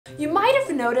You might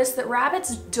have noticed that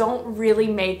rabbits don't really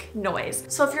make noise.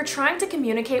 So if you're trying to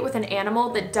communicate with an animal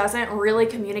that doesn't really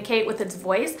communicate with its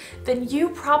voice, then you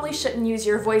probably shouldn't use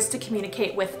your voice to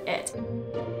communicate with it.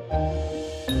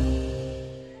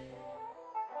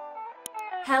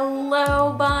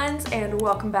 Hello Buns, and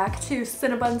welcome back to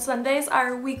Cinnabun Sundays,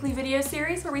 our weekly video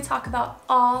series where we talk about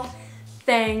all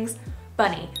things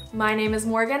bunny. My name is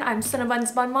Morgan, I'm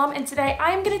Cinnabun's bun mom, and today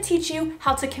I am going to teach you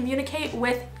how to communicate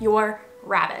with your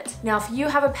rabbit. Now, if you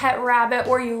have a pet rabbit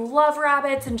or you love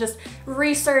rabbits and just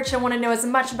research and want to know as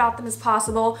much about them as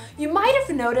possible, you might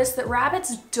have noticed that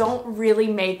rabbits don't really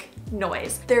make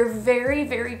noise. They're very,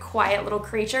 very quiet little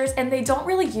creatures and they don't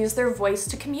really use their voice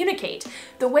to communicate.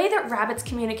 The way that rabbits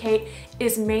communicate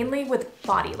is mainly with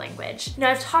body language.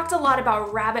 Now, I've talked a lot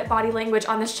about rabbit body language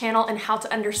on this channel and how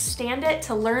to understand it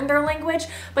to learn their language,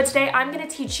 but today I'm going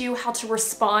to teach you how to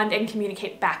respond and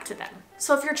communicate back to them.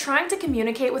 So if you're trying to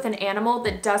communicate with an animal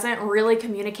that doesn't really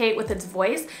communicate with its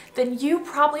voice, then you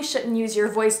probably shouldn't use your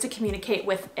voice to communicate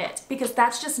with it, because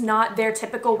that's just not their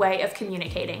typical way of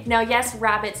communicating. Now, yes,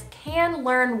 rabbits can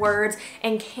learn words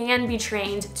and can be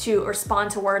trained to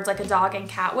respond to words like a dog and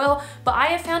cat will, but I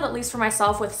have found, at least for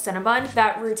myself with Cinnabun,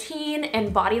 that routine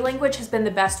and body language has been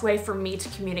the best way for me to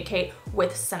communicate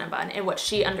with Cinnabun and what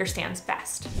she understands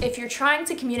best. If you're trying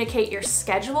to communicate your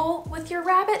schedule with your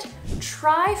rabbit,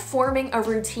 try forming a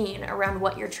routine around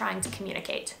what you're trying to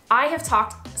communicate. I have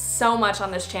talked so much on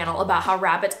this channel about how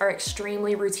rabbits are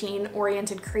extremely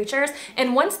routine-oriented creatures,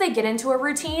 and once they get into a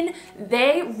routine,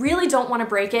 they really don't want to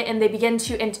break it and they begin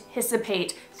to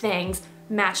anticipate things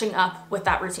matching up with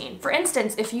that routine. For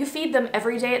instance, if you feed them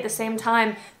every day at the same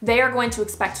time, they are going to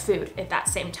expect food at that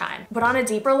same time. But on a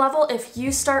deeper level, if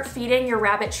you start feeding your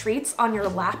rabbit treats on your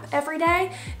lap every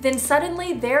day, then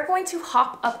suddenly they're going to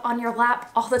hop up on your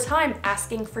lap all the time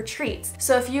asking for treats.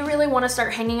 So if you really want to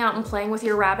start hanging out and playing with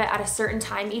your rabbit at a certain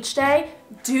time each day,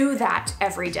 do that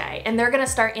every day, and they're gonna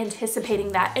start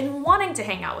anticipating that and wanting to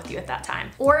hang out with you at that time.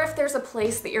 Or if there's a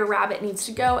place that your rabbit needs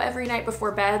to go every night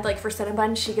before bed, like for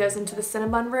Cinnabun, she goes into the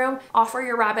Cinnabun room, offer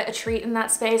your rabbit a treat in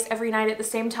that space every night at the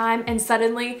same time, and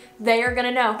suddenly they are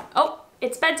gonna know, oh,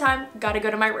 it's bedtime, gotta go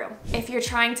to my room. If you're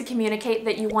trying to communicate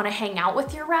that you wanna hang out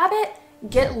with your rabbit,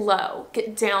 get low,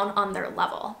 get down on their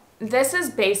level. This is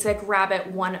basic rabbit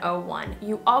 101.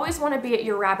 You always want to be at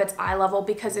your rabbit's eye level,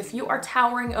 because if you are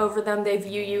towering over them, they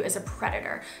view you as a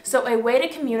predator. So a way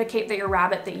to communicate to your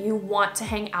rabbit that you want to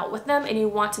hang out with them and you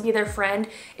want to be their friend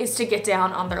is to get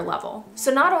down on their level.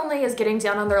 So not only is getting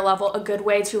down on their level a good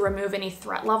way to remove any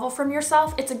threat level from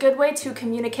yourself, it's a good way to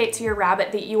communicate to your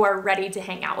rabbit that you are ready to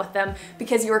hang out with them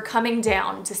because you are coming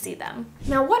down to see them.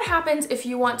 Now, what happens if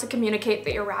you want to communicate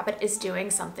that your rabbit is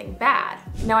doing something bad?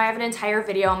 Now, I have an entire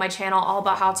video on my channel all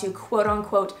about how to quote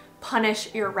unquote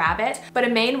punish your rabbit, but a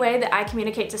main way that I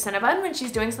communicate to Cinnabun when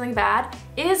she's doing something bad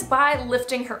is by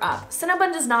lifting her up.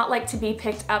 Cinnabun does not like to be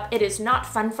picked up. It is not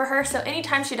fun for her, so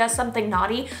anytime she does something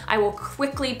naughty, I will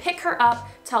quickly pick her up,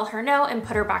 tell her no, and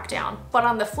put her back down. But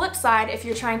on the flip side, if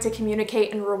you're trying to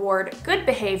communicate and reward good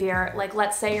behavior, like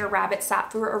let's say your rabbit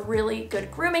sat through a really good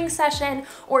grooming session,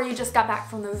 or you just got back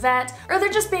from the vet, or they're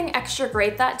just being extra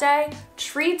great that day,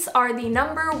 treats are the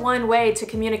 #1 way to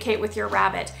communicate with your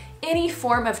rabbit. Any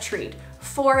form of treat,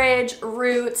 forage,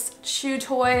 roots, chew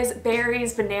toys,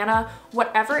 berries, banana,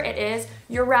 whatever it is,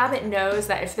 your rabbit knows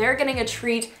that if they're getting a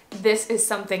treat, this is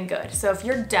something good. So if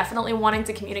you're definitely wanting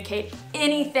to communicate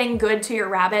anything good to your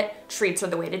rabbit, treats are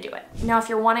the way to do it. Now, if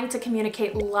you're wanting to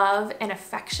communicate love and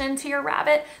affection to your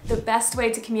rabbit, the best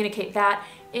way to communicate that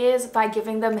is by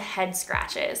giving them head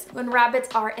scratches. When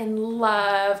rabbits are in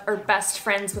love or best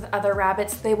friends with other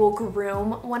rabbits, they will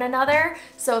groom one another.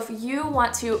 So if you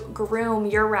want to groom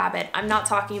your rabbit, I'm not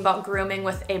talking about grooming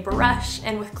with a brush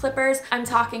and with clippers, I'm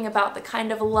talking about the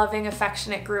kind of loving,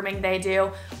 affectionate grooming they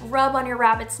do. Rub on your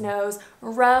rabbit's nose,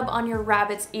 rub on your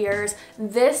rabbit's ears.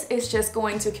 This is just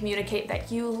going to communicate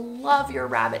that you love your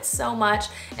rabbit so much,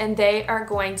 and they are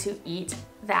going to eat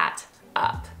that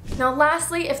up. Now,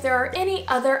 lastly, if there are any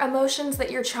other emotions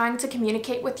that you're trying to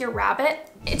communicate with your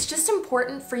rabbit, it's just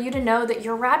important for you to know that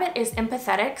your rabbit is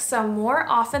empathetic, so more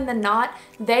often than not,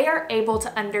 they are able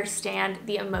to understand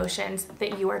the emotions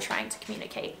that you are trying to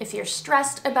communicate. If you're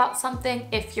stressed about something,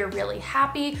 if you're really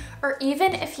happy, or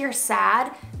even if you're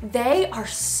sad, they are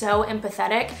so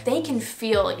empathetic, they can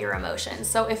feel your emotions.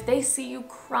 So if they see you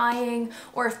crying,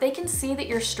 or if they can see that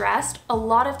you're stressed, a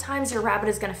lot of times your rabbit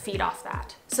is gonna feed off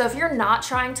that. So if you're not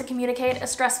trying to communicate a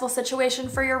stressful situation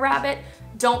for your rabbit,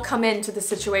 don't come into the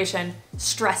situation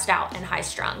stressed out and high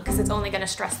strung, because it's only gonna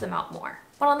stress them out more.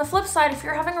 But on the flip side, if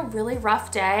you're having a really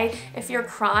rough day, if you're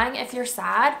crying, if you're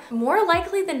sad, more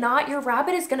likely than not, your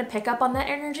rabbit is gonna pick up on that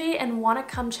energy and wanna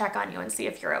come check on you and see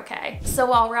if you're okay. So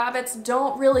while rabbits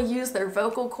don't really use their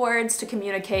vocal cords to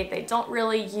communicate, they don't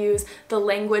really use the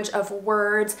language of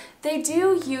words, they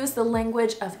do use the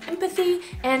language of empathy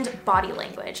and body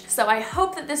language. So I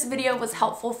hope that this video was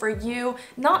helpful for you,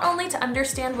 not only to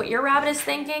understand what your rabbit is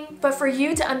thinking, but for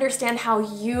you to understand how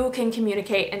you can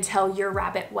communicate and tell your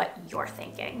rabbit what you're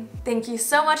thinking. Thank you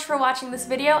so much for watching this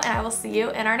video, and I will see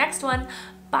you in our next one.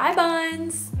 Bye,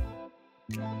 Buns!